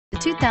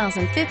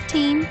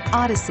2015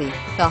 Odyssey.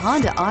 The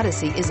Honda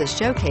Odyssey is a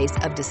showcase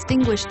of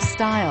distinguished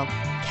style,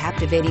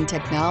 captivating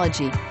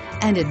technology,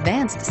 and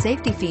advanced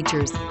safety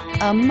features.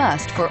 A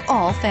must for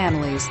all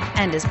families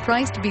and is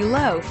priced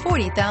below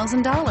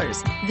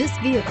 $40,000. This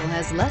vehicle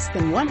has less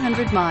than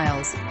 100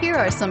 miles. Here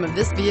are some of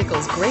this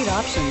vehicle's great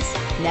options: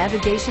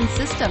 navigation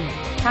system,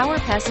 power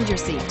passenger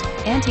seat,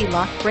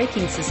 anti-lock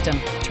braking system,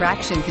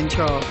 traction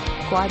control,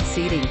 quad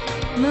seating,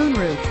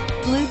 moonroof,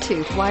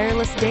 Bluetooth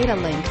wireless data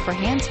link for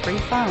hands-free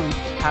phone,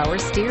 power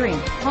steering,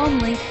 home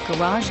link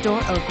garage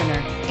door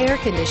opener, air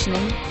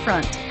conditioning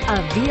front.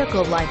 A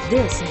vehicle like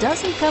this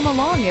doesn't come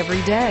along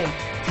every day.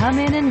 Come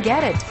in and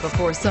get it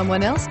before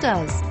someone else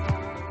does.